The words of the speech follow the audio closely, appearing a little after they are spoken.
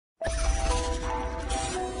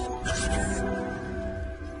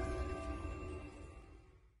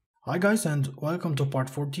Hi guys, and welcome to part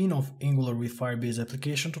 14 of Angular with Firebase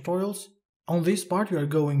application tutorials. On this part we are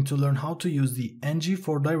going to learn how to use the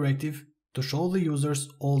ngFor directive to show the users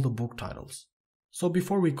all the book titles. So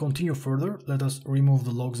before we continue further, let us remove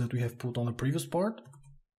the logs that we have put on the previous part.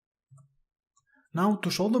 Now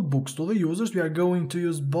to show the books to the users we are going to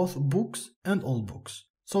use both books and all books.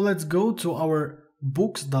 So let's go to our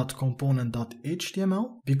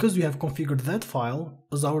books.component.html because we have configured that file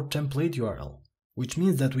as our template URL, which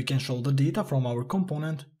means that we can show the data from our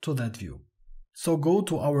component to that view. So go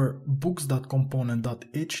to our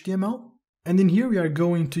books.component.html, and in here we are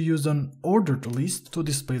going to use an ordered list to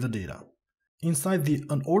display the data. Inside the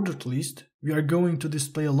unordered list, we are going to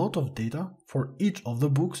display a lot of data for each of the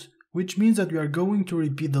books, which means that we are going to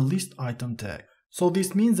repeat the list item tag. So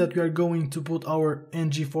this means that we are going to put our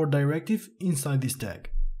ngFor directive inside this tag.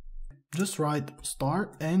 Just write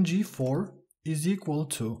star ngFor is equal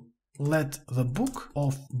to let the book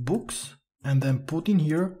of books and then put in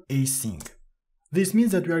here async. This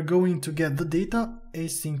means that we are going to get the data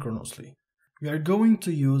asynchronously. We are going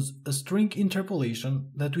to use a string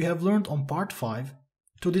interpolation that we have learned on part 5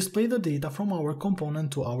 to display the data from our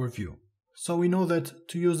component to our view. So we know that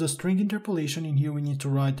to use the string interpolation in here we need to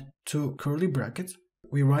write two curly brackets.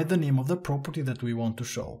 We write the name of the property that we want to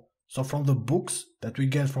show. So from the books that we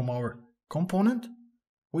get from our component,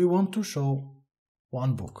 we want to show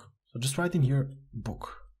one book. So just write in here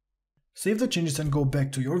book. Save the changes and go back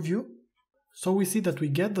to your view. So we see that we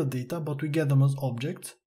get the data, but we get them as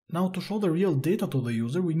objects. Now to show the real data to the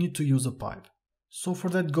user, we need to use a pipe. So for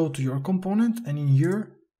that, go to your component and in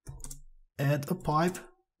here add a pipe,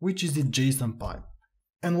 which is the JSON pipe.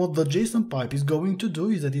 And what the JSON pipe is going to do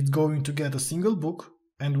is that it's going to get a single book,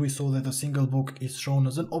 and we saw that a single book is shown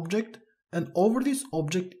as an object, and over this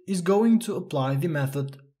object is going to apply the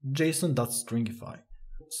method JSON.stringify.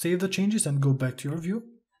 Save the changes and go back to your view.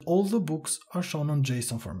 All the books are shown on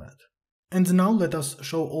JSON format. And now let us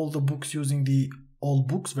show all the books using the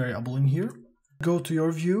allBooks variable in here. Go to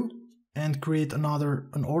your view and create another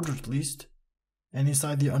unordered list. And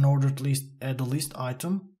inside the unordered list, add a list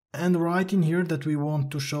item. And write in here that we want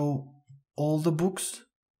to show all the books.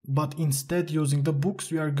 But instead using the books,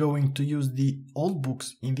 we are going to use the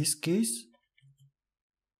allBooks in this case.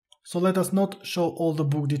 So let us not show all the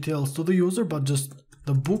book details to the user, but just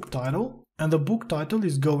the book title, and the book title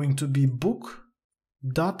is going to be book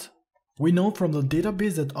dot. We know from the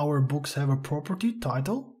database that our books have a property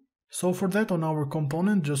title, so for that on our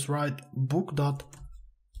component just write book dot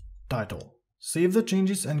title. Save the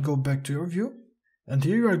changes and go back to your view, and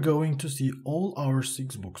here you are going to see all our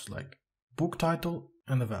 6 books like book title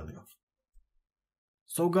and the value.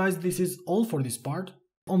 So guys, this is all for this part.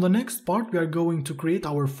 On the next part we are going to create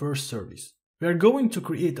our first service. We are going to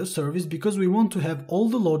create a service because we want to have all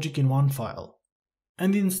the logic in one file.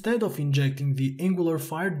 And instead of injecting the Angular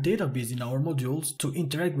Fire database in our modules to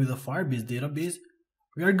interact with the Firebase database,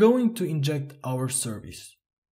 we are going to inject our service.